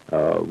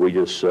we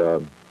just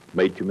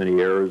made too many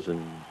errors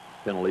and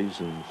penalties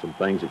and some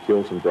things that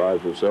killed some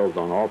drives ourselves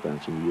on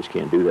offense, and you just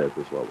can't do that at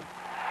this level.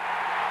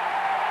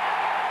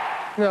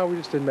 No, we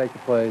just didn't make the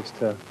plays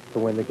to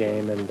win the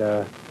game,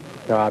 and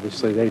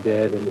obviously they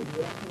did, and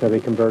they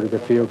converted their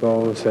field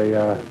goals. They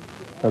got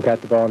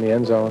the ball in the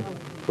end zone,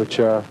 which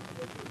we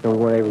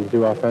weren't able to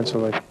do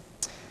offensively.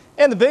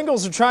 And the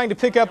Bengals are trying to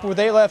pick up where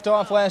they left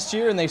off last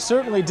year, and they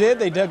certainly did.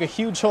 They dug a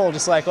huge hole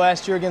just like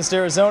last year against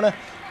Arizona.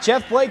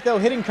 Jeff Blake, though,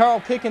 hitting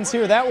Carl Pickens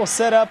here. That will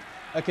set up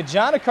a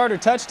Kajana Carter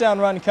touchdown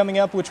run coming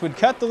up, which would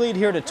cut the lead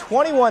here to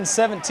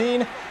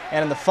 21-17.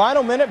 And in the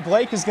final minute,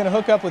 Blake is going to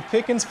hook up with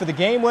Pickens for the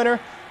game winner.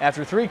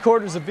 After 3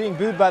 quarters of being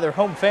booed by their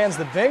home fans,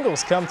 the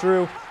Bengals come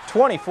through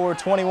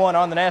 24-21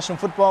 on the National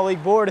Football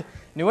League board.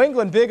 New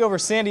England big over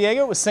San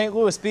Diego, with St.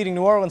 Louis beating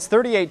New Orleans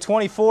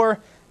 38-24.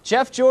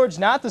 Jeff George,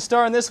 not the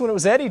star in this one. It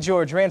was Eddie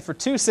George, ran for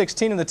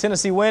 216 in the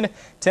Tennessee win.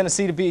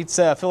 Tennessee to beat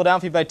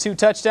Philadelphia by 2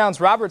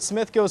 touchdowns. Robert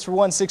Smith goes for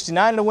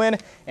 169 to win,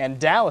 and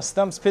Dallas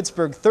thumps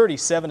Pittsburgh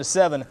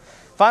 37-7.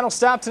 Final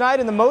stop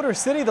tonight in the Motor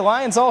City. The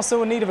Lions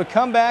also in need of a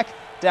comeback.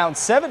 Down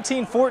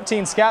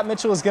 17-14. Scott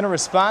Mitchell is going to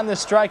respond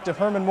this strike to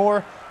Herman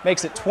Moore.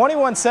 Makes it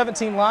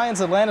 21-17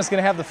 Lions. Atlanta's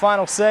going to have the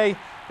final say,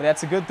 but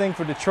that's a good thing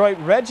for Detroit.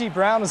 Reggie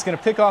Brown is going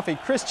to pick off a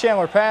Chris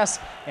Chandler pass,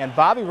 and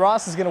Bobby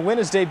Ross is going to win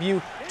his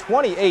debut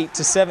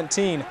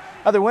 28-17.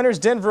 Other winners,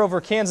 Denver over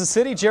Kansas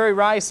City. Jerry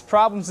Rice,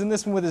 problems in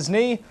this one with his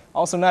knee.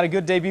 Also not a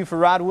good debut for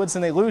Rod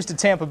Woodson. They lose to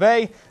Tampa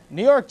Bay.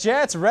 New York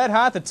Jets, red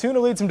hot. The Tuna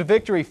leads them to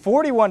victory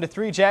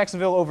 41-3.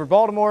 Jacksonville over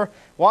Baltimore.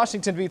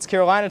 Washington beats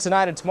Carolina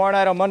tonight, and tomorrow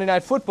night on Monday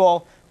Night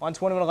Football on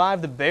 21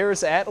 Live, the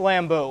Bears at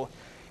Lambeau.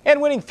 And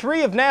winning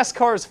 3 of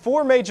NASCAR's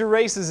 4 major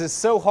races is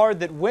so hard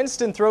that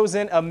Winston throws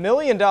in a $1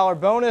 million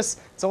bonus.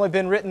 It's only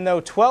been written,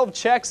 though, 12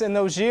 checks in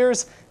those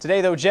years.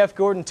 Today, though, Jeff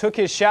Gordon took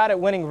his shot at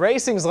winning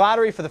racing's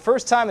lottery for the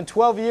first time in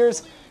 12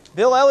 years.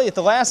 Bill Elliott,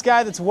 the last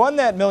guy that's won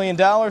that $1 million.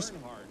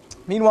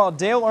 Meanwhile,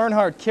 Dale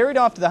Earnhardt carried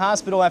off to the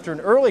hospital after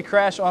an early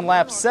crash on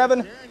lap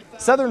 7.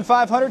 Southern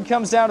 500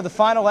 comes down to the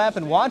final lap,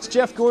 and watch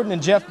Jeff Gordon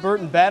and Jeff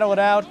Burton battle it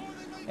out.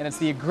 And it's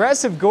the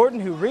aggressive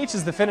Gordon who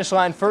reaches the finish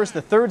line first,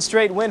 the 3rd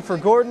straight win for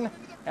Gordon.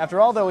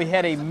 After all, though, he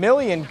had a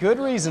million good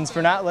reasons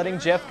for not letting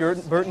Jeff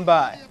Burton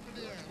by.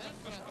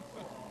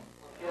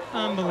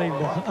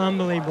 Unbelievable,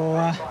 unbelievable.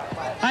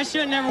 I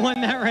should have never won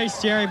that race,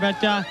 Jerry, but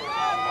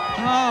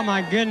oh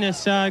my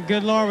goodness,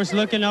 good Lord was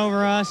looking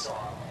over us.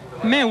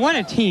 Man, what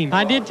a team.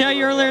 I did tell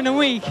you earlier in the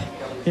week,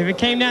 if it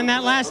came down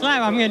that last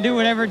lap, I'm going to do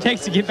whatever it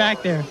takes to get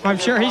back there. I'm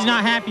sure he's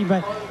not happy,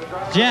 but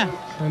Jeff,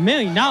 $1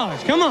 million.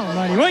 Come on,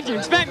 buddy. What'd you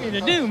expect me to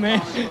do,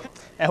 man?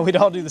 And we'd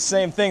all do the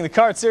same thing. The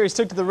Kart Series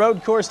took to the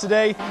road course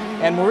today,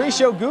 and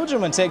Mauricio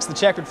Gugelmin takes the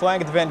checkered flag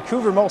at the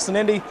Vancouver Molson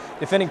Indy.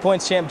 Defending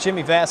points champ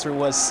Jimmy Vasser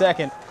was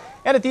 2nd.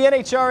 And at the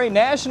NHRA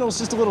Nationals,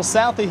 just a little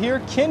south of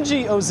here,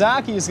 Kenji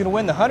Ozaki is going to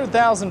win the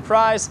 $100,000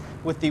 prize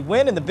with the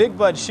win in the Big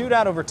Bud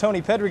Shootout over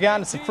Tony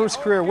Pedregon. It's the first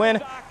career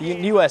win. The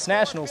U.S.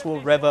 Nationals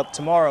will rev up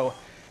tomorrow.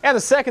 And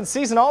the second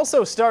season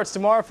also starts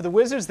tomorrow for the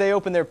Wizards. They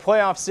open their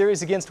playoff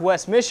series against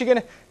West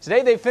Michigan.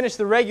 Today they finished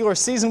the regular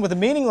season with a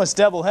meaningless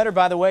doubleheader.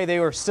 By the way,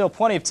 there are still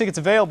plenty of tickets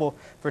available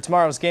for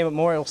tomorrow's game at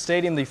Memorial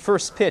Stadium, the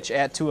first pitch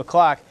at 2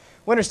 o'clock.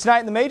 Winners tonight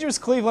in the majors,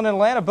 Cleveland and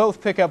Atlanta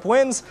both pick up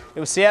wins. It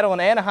was Seattle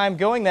and Anaheim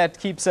going. That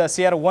keeps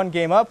Seattle 1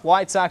 game up.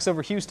 White Sox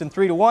over Houston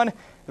 3-1.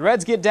 The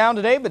Reds get down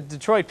today, but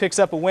Detroit picks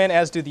up a win,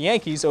 as do the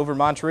Yankees over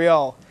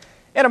Montreal.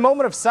 And a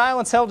moment of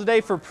silence held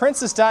today for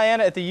Princess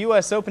Diana at the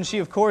U.S. Open. She,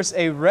 of course,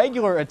 a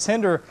regular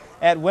attender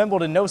at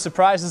Wimbledon. No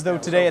surprises, though,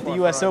 today at the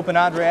U.S. Open.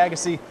 Andre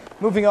Agassi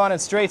moving on in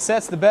straight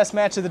sets. The best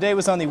match of the day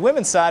was on the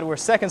women's side, where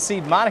second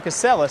seed Monica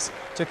Seles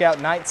took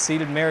out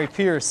ninth-seeded Mary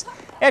Pierce.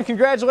 And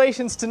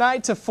congratulations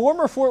tonight to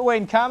former Fort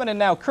Wayne Comet and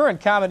now current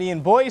Comet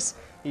Ian Boyce.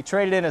 He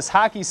traded in his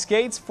hockey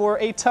skates for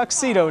a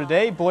tuxedo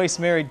today. Boyce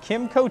married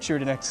Kim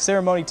Cochard in a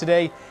ceremony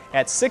today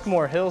at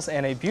Sycamore Hills,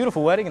 and a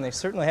beautiful wedding, and they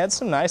certainly had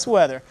some nice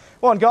weather.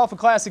 Well, in golf, a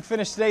classic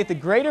finish today at the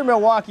Greater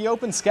Milwaukee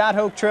Open. Scott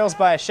Hoke trails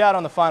by a shot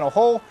on the final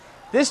hole.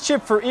 This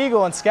chip for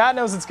eagle, and Scott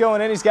knows it's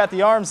going in. He's got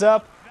the arms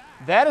up.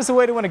 That is the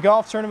way to win a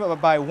golf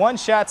tournament by one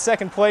shot.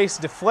 Second place,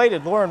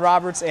 deflated Lauren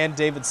Roberts and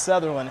David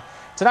Sutherland.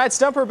 Tonight's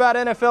stumper about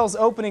NFL's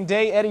opening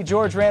day. Eddie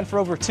George ran for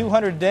over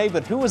 200 today,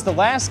 but who was the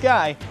last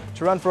guy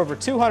to run for over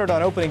 200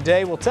 on opening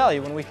day? We'll tell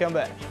you when we come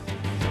back.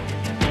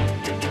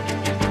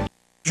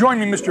 Join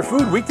me, Mr.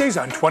 Food, weekdays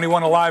on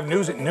 21 Alive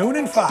News at noon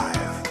and 5.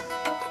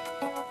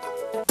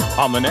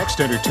 On the next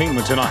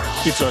entertainment tonight,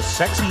 it's a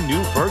sexy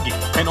new Fergie,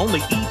 and only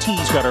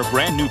E.T.'s got her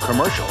brand new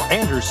commercial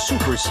and her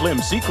super slim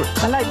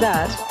secrets. I like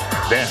that.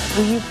 Then,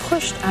 Were you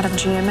pushed out of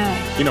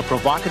GMA? in a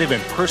provocative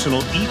and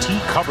personal E.T.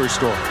 cover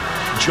story,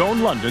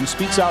 Joan London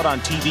speaks out on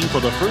TV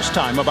for the first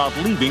time about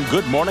leaving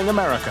Good Morning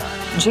America.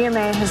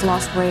 GMA has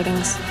lost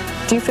ratings.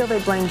 Do you feel they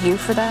blamed you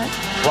for that?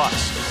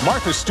 Plus,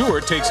 Martha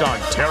Stewart takes on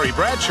Terry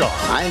Bradshaw.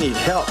 I need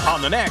help.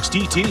 On the next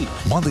E.T.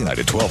 Monday night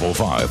at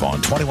 12:05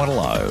 on 21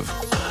 Alive.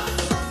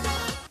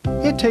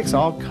 It takes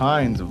all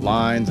kinds of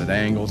lines and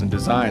angles and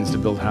designs to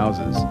build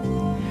houses.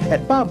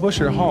 At Bob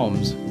Busher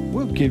Homes,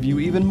 we'll give you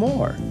even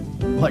more,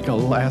 like a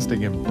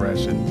lasting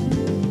impression.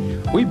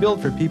 We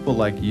build for people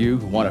like you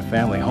who want a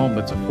family home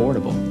that's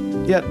affordable,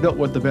 yet built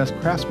with the best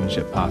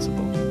craftsmanship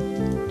possible.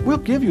 We'll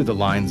give you the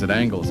lines and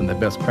angles and the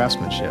best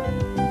craftsmanship.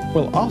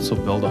 We'll also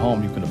build a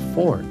home you can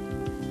afford.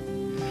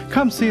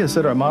 Come see us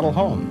at our model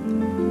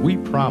home. We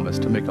promise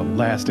to make a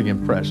lasting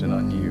impression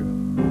on you.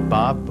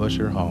 Bob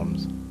Busher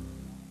Homes.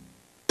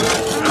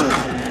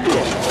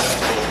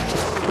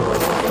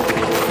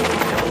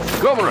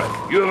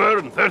 Comrade, you have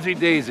earned 30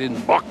 days in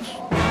box.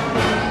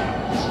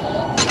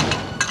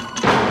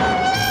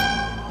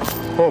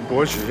 O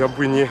Boże, ja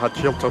by nie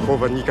chciał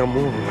takowa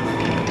nikomu.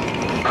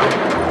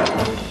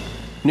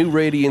 New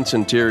Radiance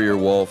interior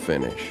wall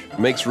finish.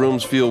 Makes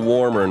rooms feel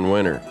warmer in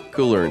winter,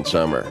 cooler in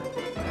summer.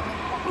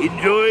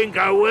 Enjoying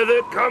our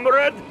weather,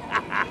 comrade?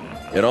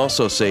 It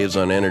also saves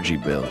on energy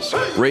bills.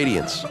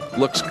 Radiance.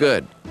 Looks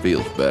good.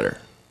 Feels better.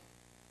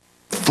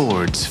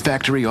 Ford's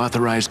factory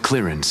authorized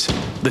clearance.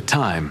 The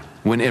time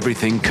when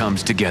everything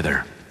comes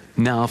together.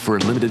 Now, for a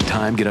limited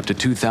time, get up to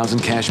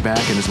 $2,000 cash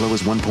back and as low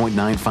as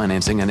 1.9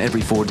 financing on every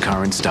Ford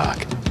car in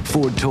stock.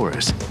 Ford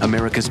Taurus,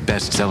 America's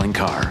best-selling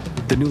car.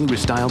 The newly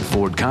restyled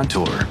Ford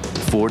Contour.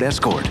 Ford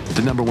Escort,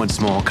 the #1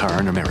 small car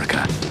in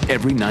America.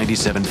 Every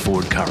 97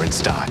 Ford car in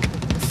stock.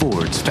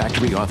 Ford's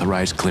factory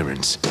authorized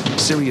clearance.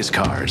 Serious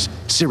cars,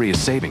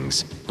 serious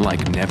savings,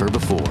 like never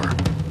before.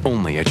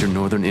 Only at your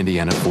Northern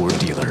Indiana Ford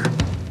dealer.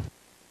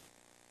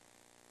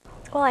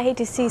 Well, I hate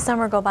to see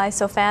summer go by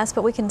so fast,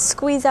 but we can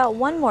squeeze out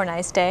one more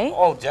nice day.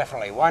 Oh,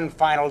 definitely. One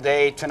final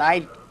day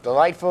tonight.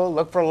 Delightful.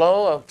 Look for a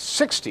low of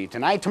 60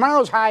 tonight.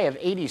 Tomorrow's high of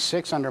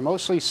 86 under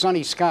mostly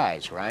sunny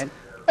skies, right?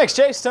 Thanks,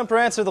 Jay. Stumper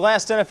answer, the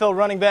last NFL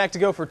running back to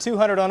go for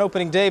 200 on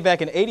opening day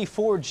back in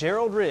 '84,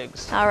 Gerald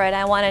Riggs. All right,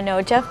 I want to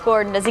know, Jeff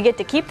Gordon, does he get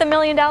to keep the $1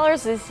 million?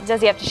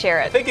 Does he have to share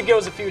it? I think it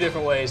goes a few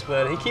different ways,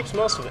 but he keeps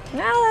most of it.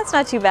 No, that's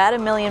not too bad.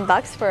 $1 million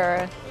for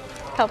a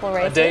couple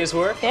races. A day's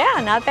work?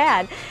 Yeah, not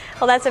bad.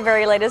 Well, that's the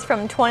very latest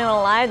from 21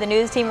 Alive. The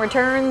news team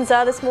returns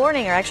this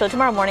morning, or actually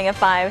tomorrow morning at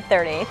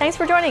 5:30. Thanks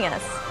for joining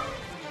us.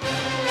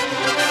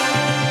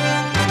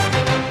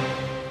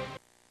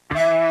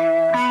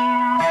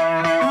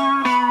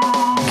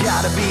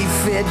 Gotta be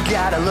fit,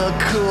 gotta look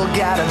cool,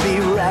 gotta be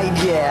right,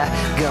 yeah,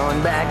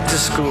 going back to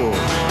school.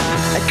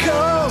 At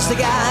Kohl's, they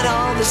got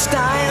all the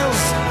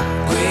styles,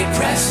 great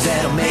prices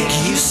that'll make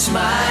you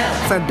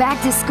smile. For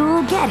back to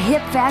school, get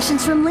hip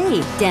fashions from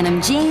Lee.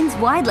 Denim jeans,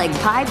 wide leg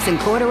pipes, and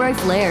corduroy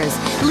flares.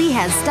 Lee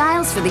has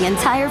styles for the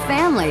entire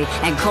family,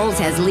 and Kohl's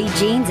has Lee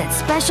jeans at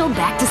special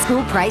back to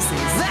school prices.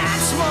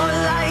 That's more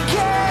like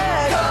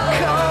it,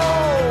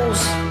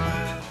 Kohl's.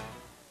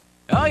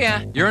 Oh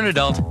yeah, you're an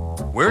adult.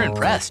 We're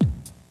impressed.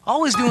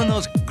 Always doing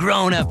those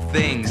grown-up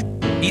things,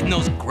 eating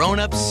those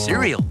grown-up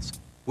cereals.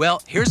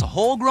 Well, here's a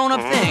whole grown-up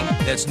thing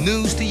that's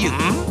news to you.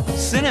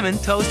 Cinnamon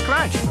Toast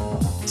Crunch.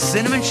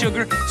 Cinnamon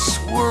sugar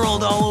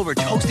swirled all over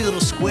toasty little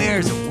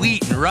squares of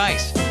wheat and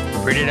rice.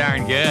 Pretty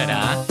darn good,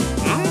 huh?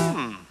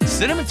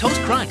 Cinnamon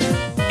Toast Crunch.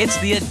 It's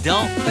the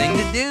adult thing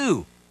to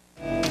do.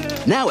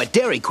 Now at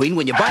Dairy Queen,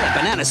 when you buy a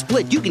banana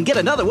split, you can get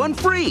another one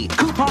free.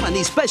 Coupon on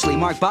these specially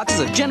marked boxes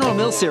of General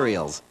Mills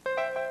cereals.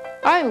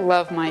 I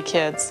love my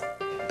kids,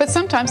 but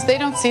sometimes they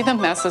don't see the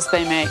messes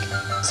they make.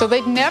 So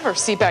they'd never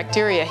see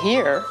bacteria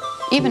here.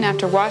 Even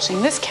after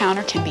washing, this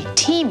counter can be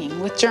teeming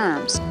with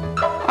germs.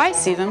 I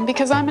see them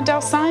because I'm a Dow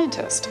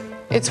scientist.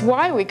 It's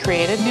why we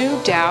created new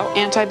Dow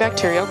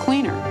Antibacterial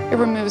Cleaner. It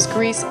removes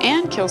grease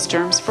and kills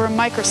germs for a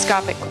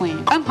microscopic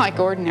clean, unlike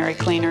ordinary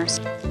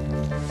cleaners.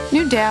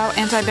 New Dow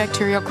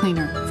Antibacterial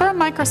Cleaner for a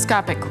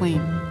microscopic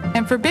clean.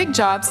 And for big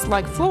jobs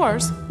like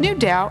floors, new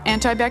Dow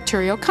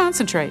Antibacterial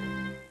Concentrate.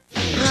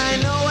 I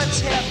know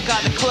what's hip,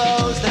 got the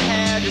clothes, the